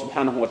of Allah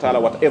subhanahu wa ta'ala,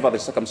 whatever the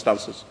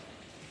circumstances.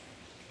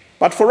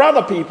 But for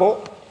other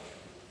people,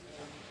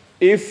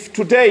 if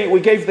today we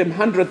gave them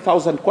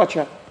 100,000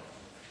 kwacha,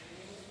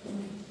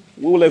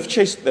 we will have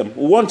chased them.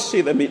 We won't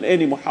see them in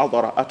any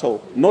muhadara at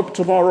all. Not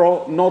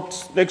tomorrow,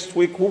 not next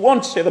week. We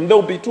won't see them.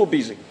 They'll be too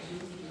busy.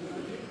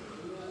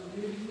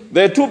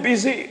 They're too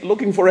busy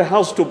looking for a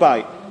house to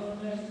buy.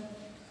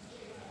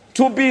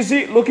 Too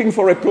busy looking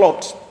for a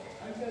plot.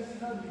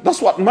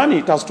 That's what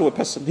money does to a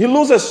person. He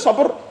loses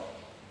sabr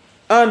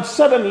and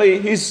suddenly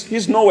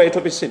he's nowhere to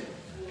be seen.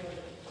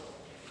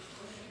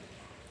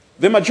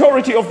 The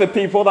majority of the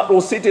people that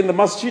will sit in the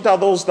masjid are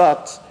those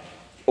that,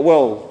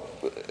 well,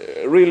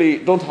 really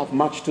don't have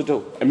much to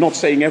do. I'm not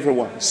saying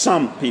everyone,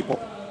 some people.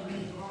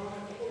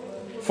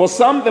 For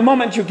some, the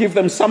moment you give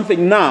them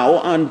something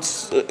now and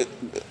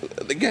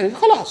they get,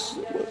 khalas,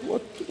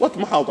 what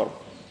muhadar?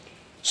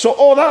 So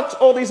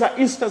all these are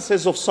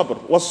instances of sabr.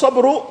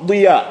 وَالصَّبْرُ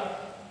ضِيَاء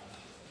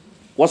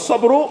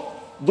وَالصَّبْرُ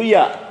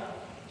ضِيَاء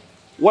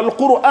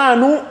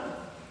وَالْقُرْآنُ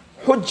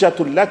حُجَّةٌ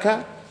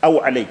لَكَ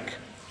أَوْ عَلَيْكَ.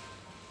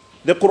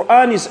 The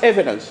Qur'an is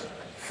evidence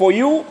for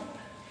you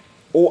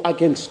or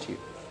against you.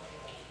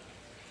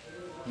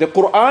 The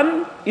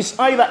Qur'an is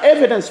either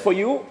evidence for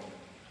you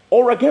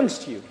or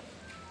against you.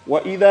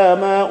 وَإِذَا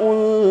مَا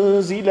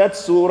أُنزِلَتْ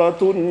سُورَةٌ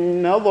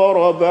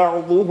نَظَرَ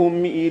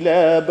بَعْضُهُمْ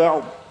إِلَى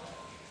بَعْضٍ.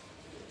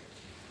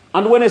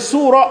 And when a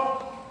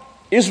surah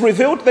is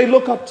revealed, they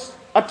look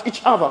at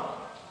each other.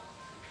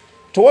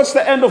 Towards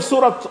the end of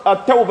Surah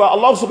At-Tawbah,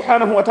 Allah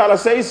subhanahu wa ta'ala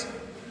says,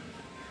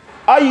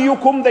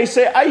 أَيُّكُمْ, they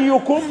say,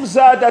 أَيُّكُمْ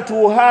زَادَتُ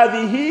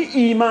هَذِهِ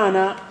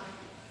إِيمَانًا.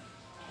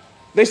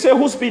 They say,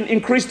 who's been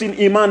increased in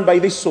iman by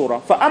this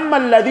surah? فَأَمَّا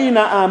الَّذِينَ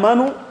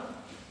آمَنُوا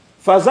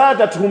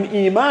فَزَادَتْهُمْ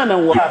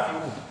إِيمَانًا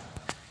وَآفِرُونَ.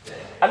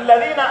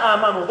 الَّذِينَ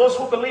آمَنُوا, those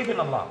who believe in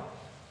Allah,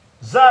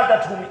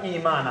 زَادَتْهُمْ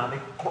إِيمَانًا.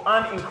 The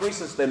Quran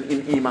increases them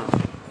in iman.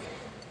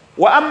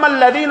 وَأَمَّا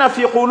الَّذِينَ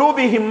فِي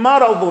قُلُوبِهِمْ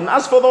مَرَضٌ.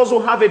 As for those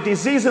who have a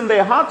disease in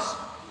their hearts,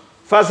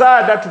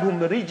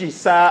 فَزَادَتْهُمْ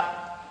رِجِسًا.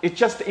 It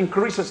just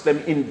increases them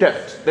in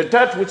dirt, the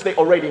dirt which they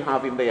already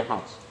have in their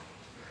hearts.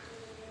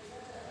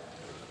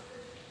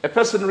 A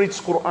person reads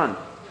Qur'an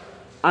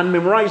and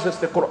memorizes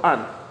the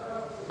Qur'an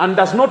and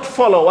does not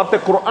follow what the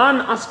Qur'an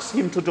asks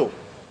him to do.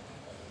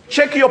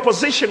 Check your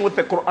position with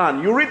the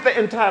Qur'an. You read the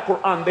entire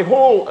Qur'an, the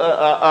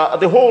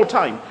whole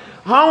time.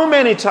 How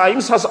many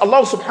times has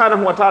Allah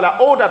subhanahu wa ta'ala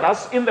ordered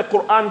us in the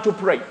Qur'an to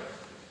pray?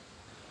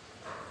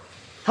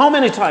 How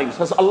many times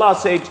has Allah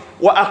said,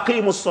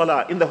 وَأَقِيمُوا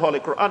الصَّلَاةِ in the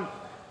Holy Qur'an?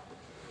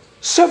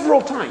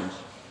 Several times.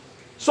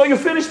 So you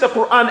finish the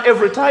Qur'an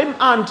every time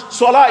and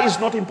salah is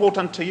not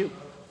important to you.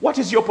 What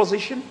is your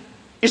position?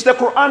 Is the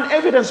Qur'an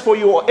evidence for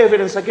you or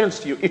evidence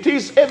against you? It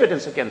is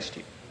evidence against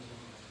you.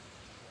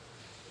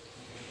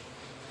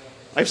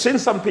 I've seen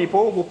some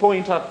people who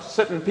point at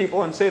certain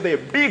people and say they're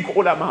big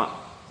ulama.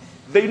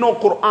 They know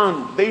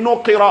Qur'an, they know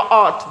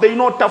qira'at, they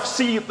know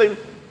tafsir.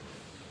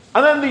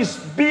 And then these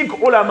big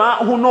ulama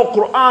who know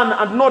Qur'an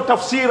and know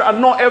tafsir and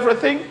know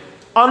everything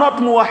are not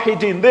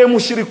muwahidin, they're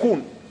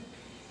mushrikun.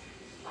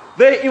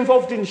 They're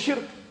involved in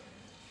shirk.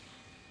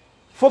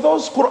 For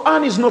those,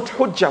 Qur'an is not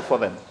hujjah for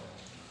them.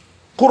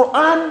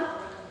 Qur'an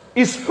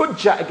is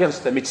hujjah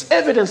against them. It's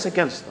evidence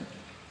against them.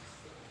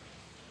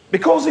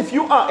 Because if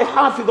you are a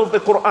hafidh of the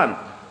Qur'an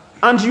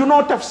and you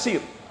know tafsir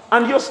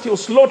and you're still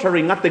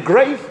slaughtering at the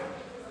grave,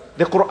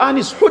 the Qur'an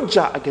is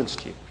hujjah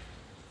against you.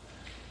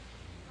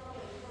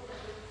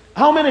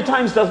 How many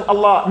times does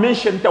Allah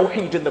mention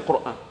tawheed in the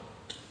Qur'an?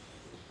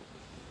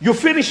 You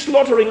finish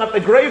slaughtering at the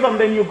grave and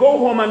then you go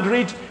home and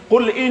read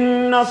قُلْ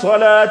إِنَّ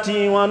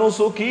صَلَاتِي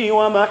وَنُسُكِي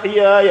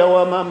وَمَحْيَايَ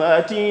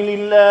وَمَمَاتِي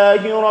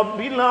لِلَّهِ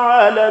رَبِّ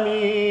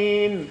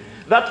الْعَالَمِينَ.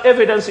 That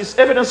evidence is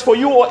evidence for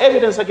you or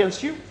evidence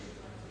against you?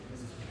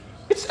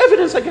 It's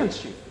evidence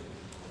against you.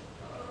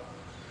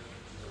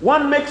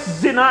 One makes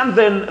zina and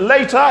then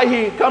later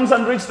he comes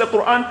and reads the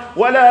Quran.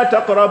 وَلَا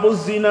تَقْرَبُوا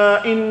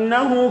الزِّنَا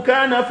إِنَّهُ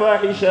كَانَ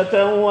فَاحِشَةً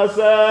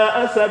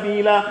وَسَاءَ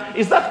سَبِيلًا.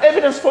 Is that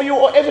evidence for you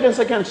or evidence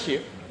against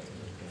you?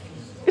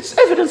 It's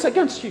evidence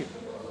against you.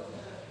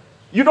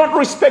 You don't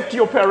respect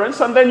your parents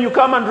and then you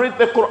come and read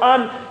the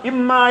Quran.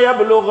 إِمَّا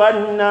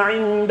يَبْلُغَنَّ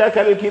عِنْدَكَ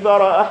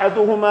الْكِبَرَ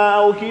أَحَدُهُمَا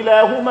أَوْ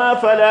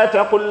كِلَاهُمَا فَلَا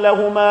تَقُلْ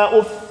لَهُمَا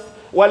أُفٍّ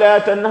وَلَا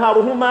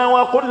تَنْهَرْهُمَا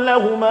وَقُلْ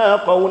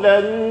لَهُمَا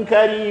قَوْلًا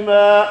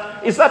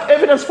كَرِيمًا. Is that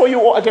evidence for you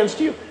or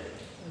against you?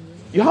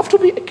 You have to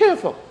be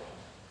careful.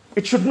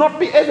 It should not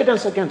be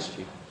evidence against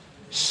you.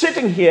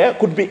 Sitting here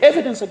could be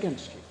evidence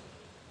against you.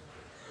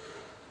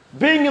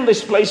 Being in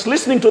this place,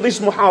 listening to this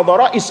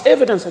muhadara is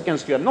evidence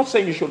against you. I'm not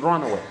saying you should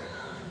run away.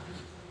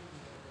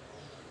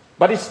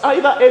 But it's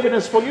either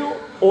evidence for you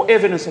or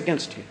evidence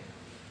against you.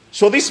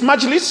 So this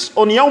majlis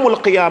on Yawm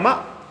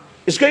al-Qiyamah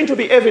is going to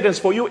be evidence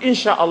for you,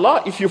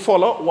 inshallah, if you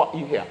follow what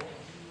you hear.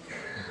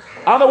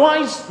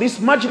 Otherwise, this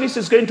majlis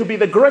is going to be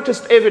the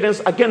greatest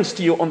evidence against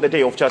you on the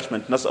Day of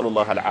Judgment.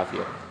 Nas'alullah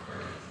al-afiyah.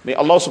 May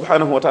Allah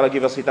subhanahu wa ta'ala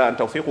give us hidayah and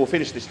tawfiq. We'll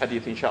finish this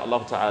hadith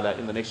inshallah ta'ala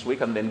in the next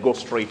week and then go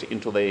straight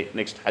into the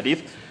next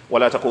hadith.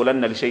 وَلَا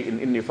تَقُولَنَّ لِشَيْءٍ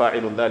إِنِّي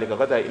فَاعِلٌ ذَلِكَ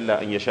غَدًا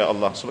إِلَّا أَن يَشَاءَ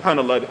اللَّهُ.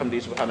 سبحانَالله بحمده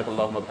سبحانك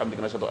اللهم وبحمدك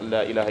نشهد أن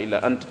لا إله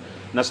إلا أنت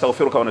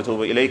نستغفرك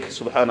ونتوب إليك.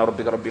 سبحان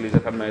ربك رب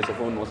العزة عما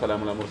يصفون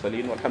وسلام على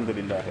المرسلين والحمد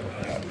لله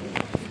رب العالمين.